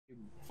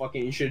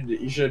Fucking, you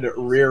should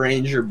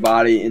rearrange your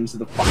body into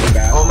the fucking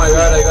back. Oh my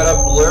god, I got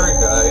a blur,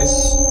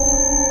 guys.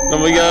 Oh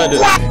my god.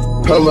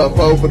 Pull up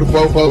over the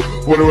fofo,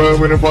 wanna run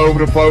with the fofo,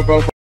 the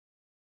fofo.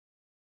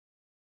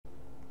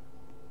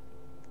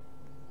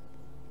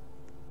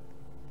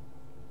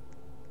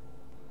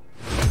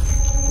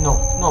 No.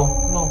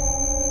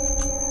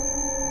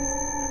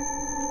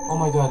 Oh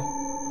my god.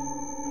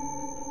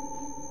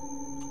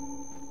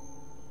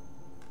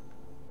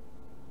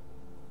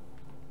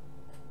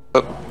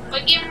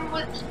 What game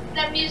was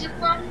that music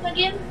from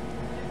again?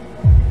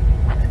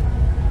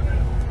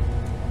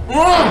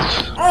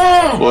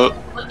 What?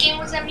 What game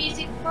was that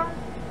music from?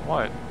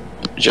 What?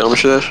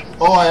 Geometry Dash?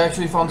 Oh, I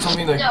actually found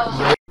something like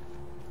No.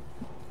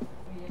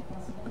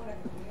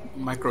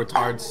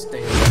 Microtard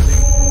state.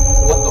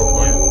 What the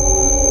fuck?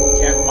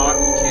 Can't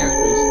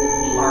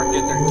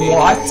market their game.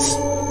 What?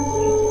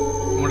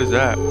 What is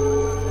that?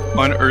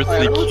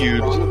 Unearthly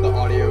cubes. Wrong with the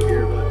audio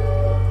here,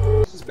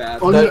 but this is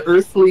bad.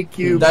 Unearthly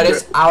cube. That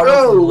is out of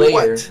Oh, layer.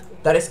 what?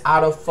 That is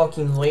out of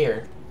fucking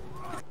layer.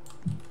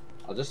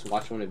 I'll just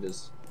watch one of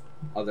his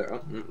other.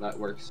 Oh, that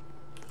works.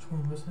 Which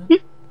one was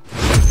that?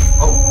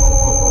 Oh.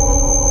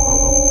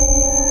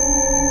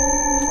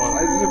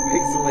 Why is it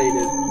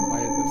pixelated? Why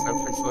is this so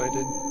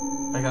pixelated?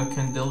 I got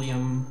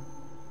Candelium.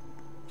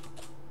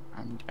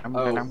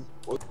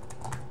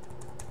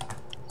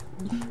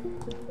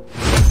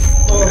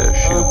 Yeah,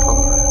 shoot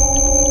power.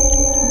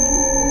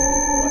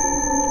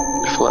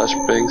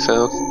 Flashbang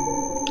sound.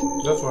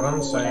 That's what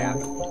I'm saying.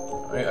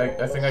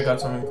 I think I got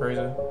something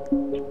crazy.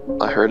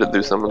 I heard it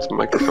do someone's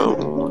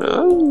microphone.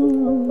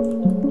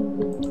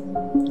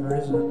 Where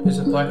is it? Is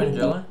it Black and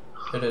Jelly?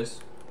 It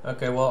is.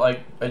 Okay, well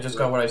I just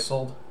got what I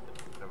sold.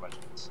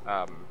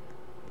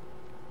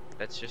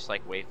 That's just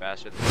like way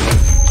faster than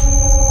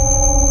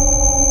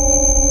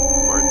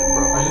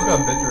I just got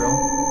Vidro.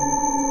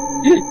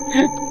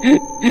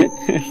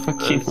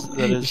 Fucking.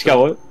 That is Just got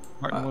what?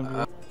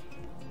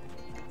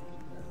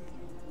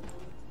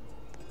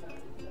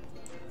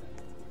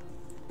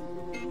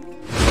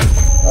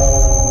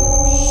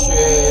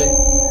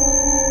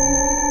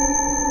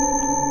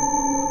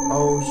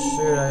 Oh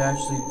shit, I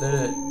actually did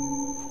it.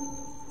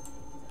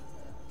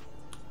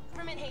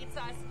 Government hates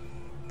us.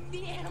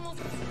 The animals.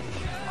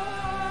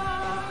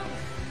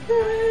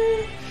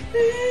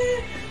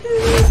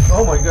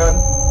 Oh my god.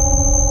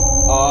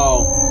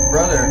 Oh,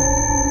 Brother.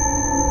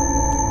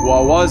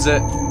 what was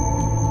it?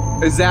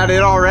 Is that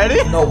it already?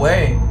 No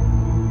way.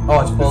 Oh,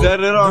 it's Is that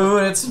it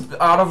already? Dude, it's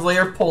out of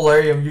layer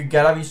polarium. You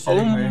gotta be Oh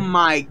shitting me.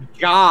 my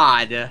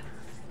god.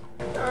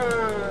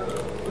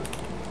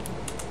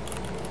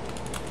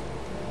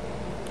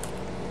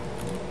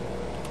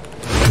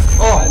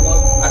 Oh,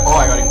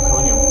 I got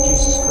Iconium.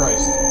 Jesus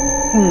Christ.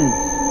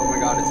 Oh my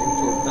god, it's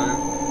intro time.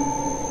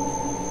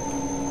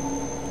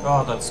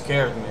 Oh, that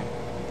scared me.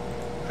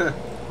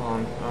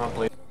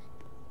 Please.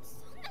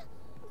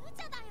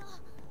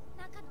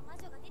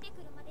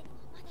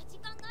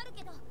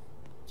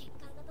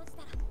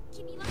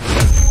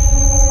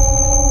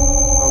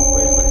 Oh,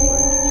 wait.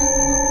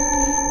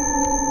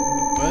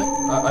 What?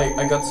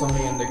 I got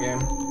something in the game.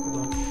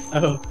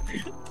 Oh.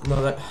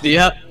 No, that. Do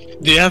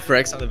you have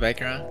Rex on the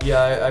background?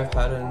 Yeah, I've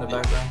had it in the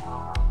background.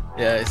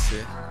 Yeah, I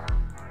see.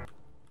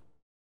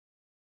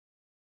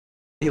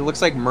 He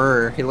looks like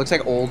Murr. He looks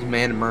like old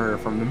man Murr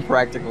from the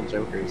Practical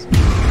Jokers. No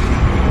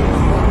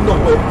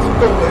way.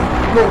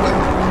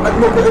 I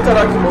got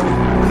Akimoni.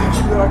 I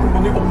actually got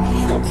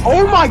Akimoni.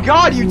 Oh my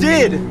god, you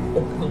did!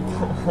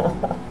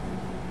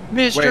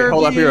 Mr. Wait,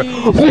 hold up here.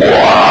 Oh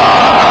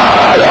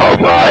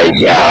my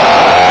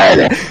god!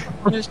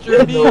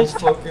 Mr. No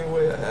fucking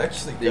way, I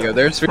actually There you go,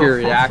 there's for your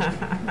reaction.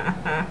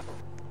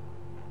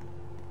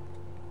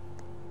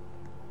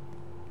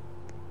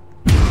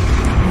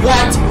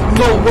 What?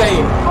 No way!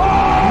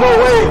 No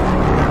way!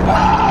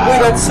 Wait,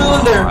 that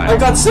cylinder! I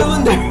got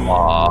cylinder!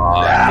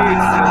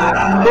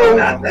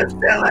 Not the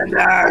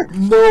cylinder!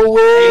 No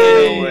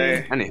way! No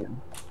way. I need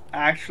him.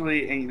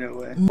 Actually, ain't no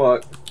way.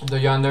 Fuck. The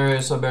Yonder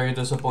is a very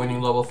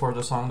disappointing level for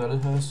the song that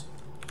it has.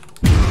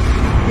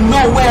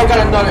 No way, I got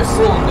another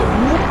cylinder!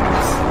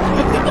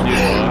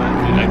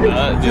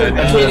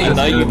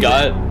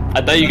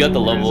 I thought you got the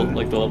level,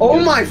 like the level. Oh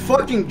my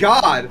fucking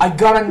god! I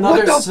got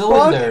another What the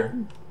cylinder!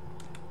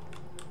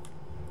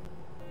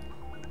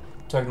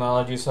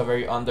 Technology is a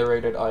very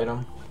underrated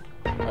item.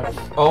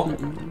 Oh.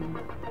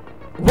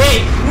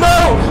 Wait!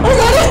 No! I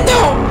got it!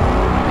 No!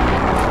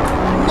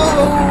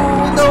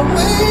 No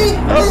way!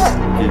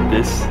 Dude,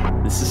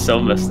 this is so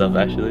messed up,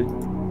 actually.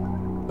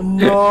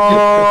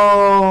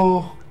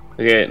 No!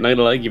 Okay, not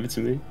gonna lie, give it to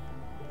me.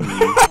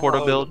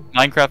 Portal build,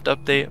 Minecraft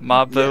update,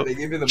 mob vote, they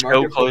give you the show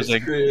marketplace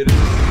closing. created.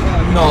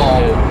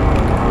 No!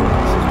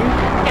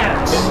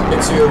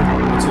 It's you.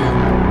 It's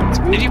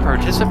you. Did you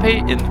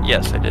participate in?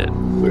 Yes, I did.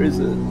 Where is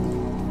it?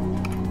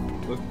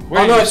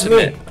 Oh no, it's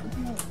me!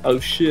 Oh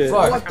shit.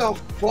 Fuck. What the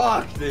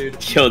fuck, dude?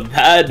 Yo,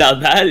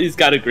 that is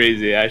kind of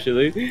crazy,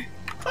 actually.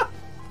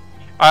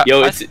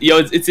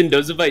 It's in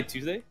Dozavite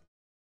Tuesday.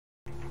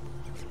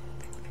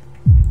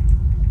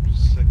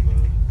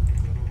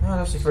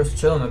 that's the first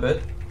chilling a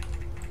bit.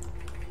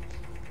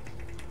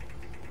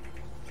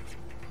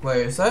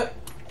 Wait, is that?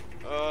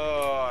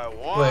 Oh, I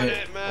want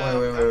it, man.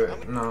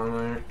 Wait.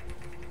 No.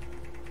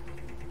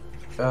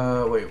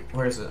 Wait,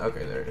 where is it?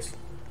 Okay, there it is.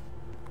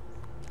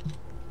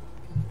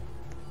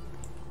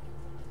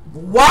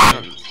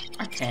 What?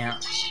 I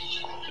can't.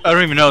 I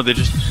don't even know. They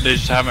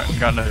just haven't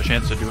gotten a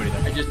chance to do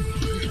anything. I just.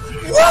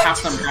 What?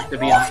 Half of them have to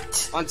be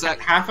One sec.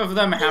 Half of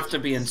them have to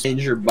be in.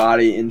 Change your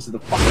body into the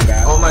fucking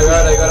bat. Oh my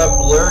god, I got a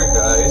blur,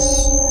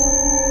 guys.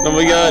 Oh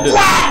my god.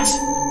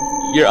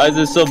 What? Your eyes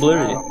are so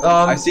blurry.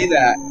 I see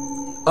that.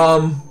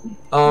 I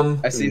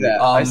see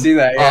that. I see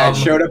that. Yeah, it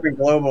showed up in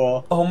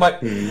global. Oh my.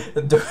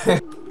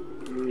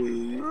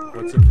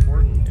 What's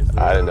important is that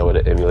I didn't know what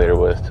an emulator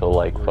was till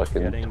like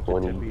fucking getting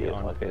 20, to be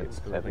on fucking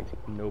pits, so 17.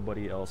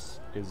 nobody else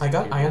is. I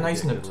got able to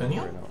ionized get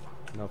Neptunium? right now.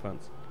 No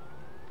offense.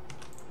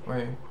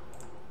 Wait.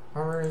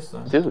 Where is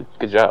that? Dude,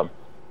 good job.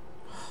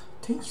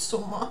 Thank you so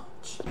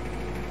much.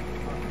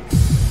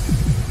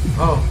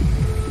 Oh.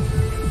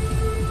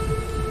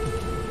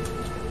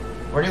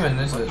 What even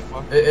is it?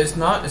 It's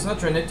not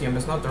trinitium,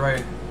 it's not the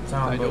right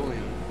sound, but...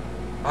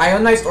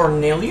 Ionized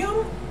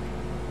ornelium?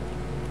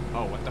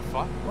 Oh, what the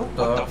fuck? What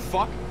the? What the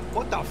fuck?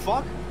 What the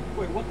fuck?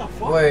 Wait, what the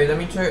fuck? Wait, let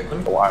me check. Let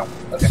me... Wow.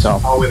 So.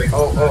 Oh.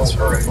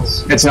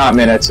 It's not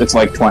minutes. It's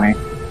like 20.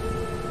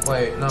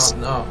 Wait, no.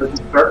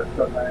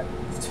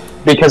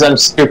 Because I'm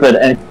stupid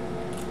and.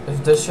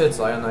 If this shit's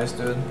ionized,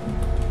 dude.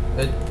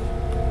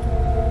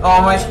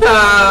 Oh my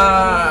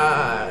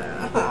god!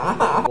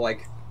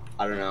 Like,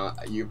 I don't know.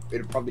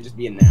 It'd probably just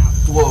be a nap.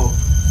 Whoa.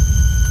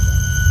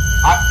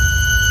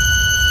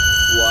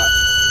 What?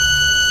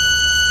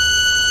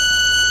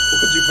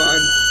 What'd you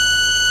find?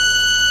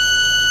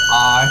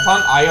 I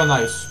found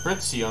ionized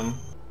spritzium.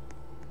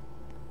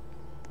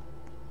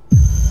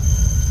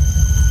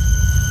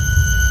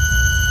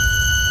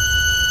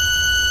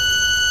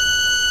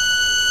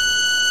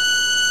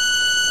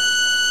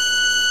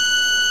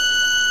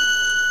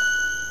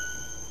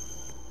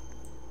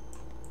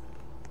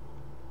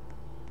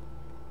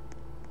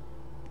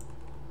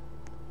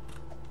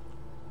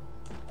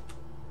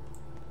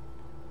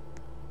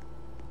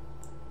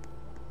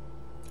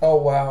 Oh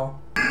wow.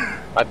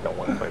 I don't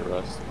want to play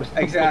Rust.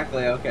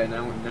 Exactly. Okay,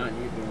 now we're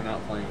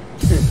not playing.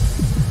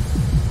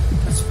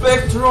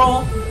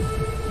 Spectral.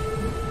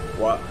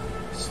 What?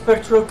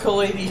 Spectral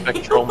Caladi.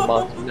 Spectral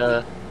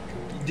Machina.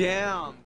 Damn.